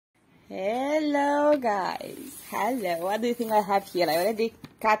Hello guys, hello. What do you think I have here? I already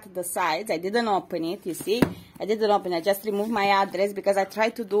cut the sides. I didn't open it, you see. I didn't open it. I just removed my address because I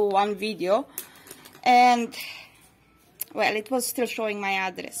tried to do one video and well, it was still showing my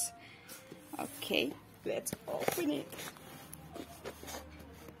address. Okay, let's open it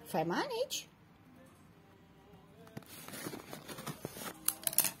if I manage.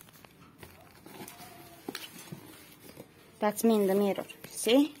 That's me in the mirror,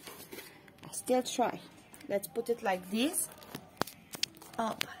 see? I still try. Let's put it like this.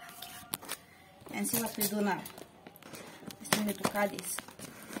 Oh, and see what we do now. We still need to cut this.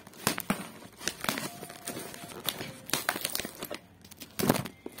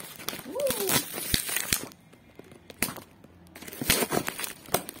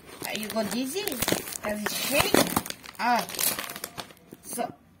 You got dizzy? Does it shake? Ah.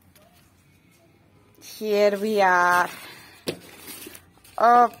 So, here we are.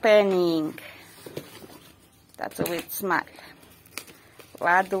 Opening. That's a weird smell.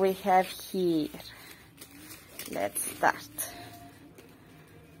 What do we have here? Let's start.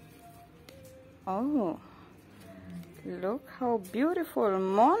 Oh, look how beautiful,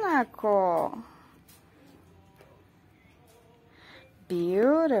 Monaco.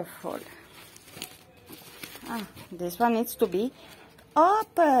 Beautiful. Ah, this one needs to be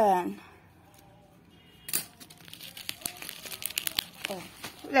open. Oh,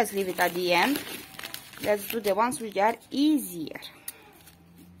 let's leave it at the end. Let's do the ones which are easier.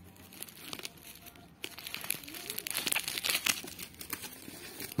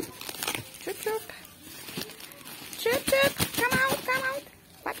 Chup chup. Chup chup. Come out, come out.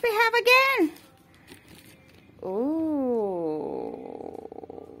 What we have again? Ooh.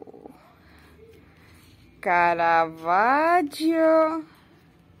 Caravaggio.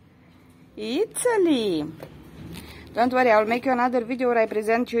 Italy. Don't worry, I'll make you another video where I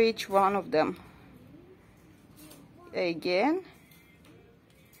present you each one of them. Again.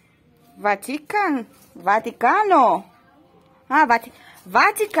 Vatican. Vaticano. Ah,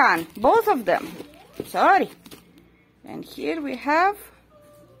 Vatican. Both of them. Sorry. And here we have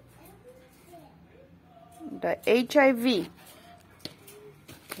the HIV.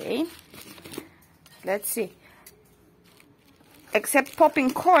 Okay. Let's see. Except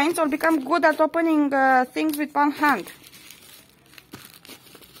popping coins, I'll become good at opening things with one hand.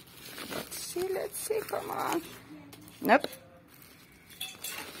 Let's see, come on. Nope.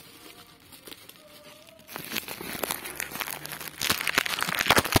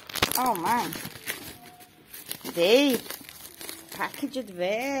 Oh man. They package it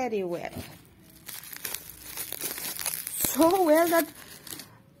very well. So well that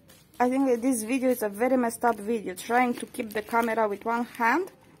I think that this video is a very messed up video, trying to keep the camera with one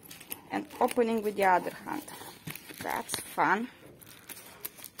hand and opening with the other hand. That's fun.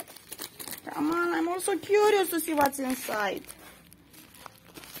 Come on, I'm also curious to see what's inside.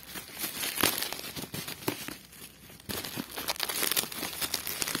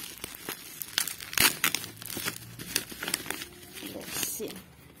 Let's see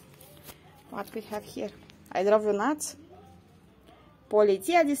what we have here. I drove you nuts.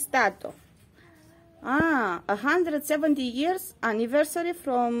 Polizia di Stato. Ah, 170 years anniversary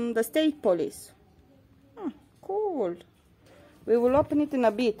from the state police. Cool. We will open it in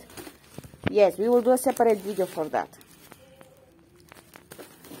a bit. Yes, we will do a separate video for that.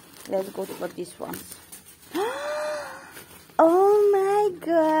 Let's go for these ones. Oh my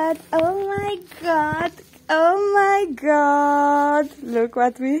god, oh my god, oh my god. Look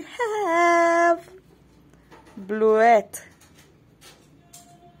what we have. Bluette.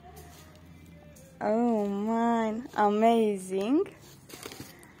 Oh man, amazing.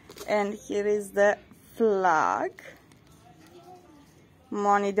 And here is the flag.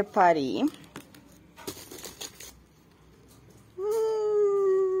 Money de Paris.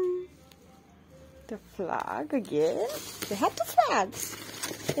 The flag again. We have the flags.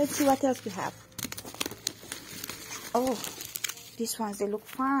 Let's see what else we have. Oh, these ones, they look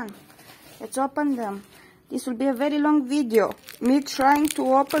fun. Let's open them. This will be a very long video. Me trying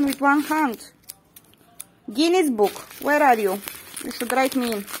to open with one hand. Guinness Book, where are you? You should write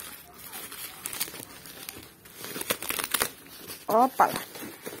me in. Opala.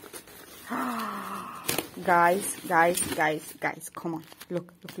 Guys, come on.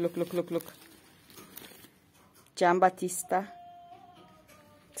 Look. Giambattista,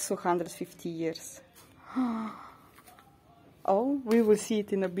 250 years. Oh, we will see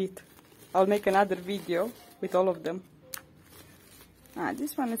it in a bit. I'll make another video with all of them. Ah,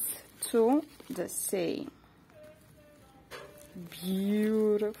 this one is two the same.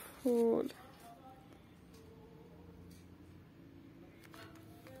 Beautiful.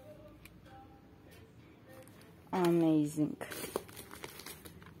 Amazing.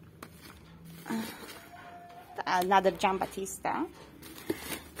 Another Giambattista.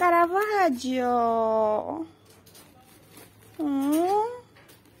 Caravaggio.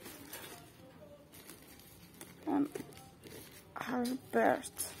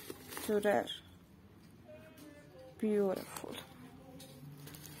 Albert Dürer. Beautiful.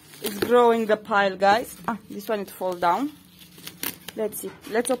 It's growing the pile, guys. This one it fall down. Let's see.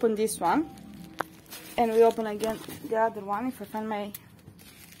 Let's open this one. And we open again the other one if I find my...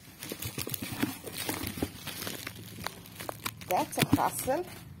 That's a hustle.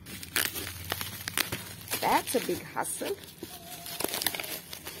 That's a big hustle.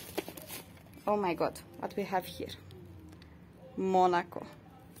 Oh my god, what we have here? Monaco.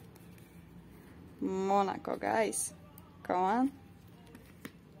 Monaco, guys. Come on.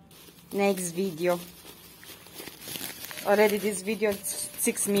 Next video. Already this video is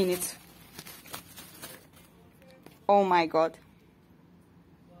 6 minutes. Oh my god.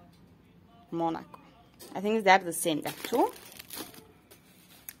 Monaco. I think they're the same, that too.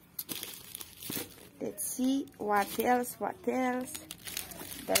 Let's see what else,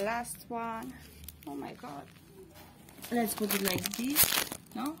 the last one. Oh my god. Let's put it like this,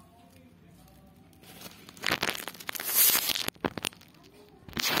 no?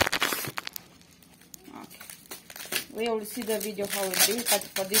 Okay. We will see the video how it is, but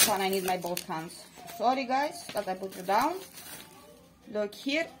for this one I need my both hands. Sorry guys that I put it down. Look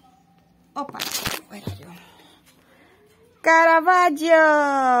here. Opa. Where are you? Caravaggio!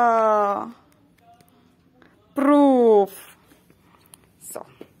 Proof. So,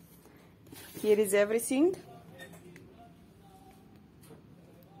 here is everything.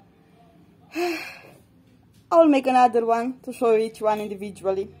 I'll make another one to show each one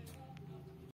individually.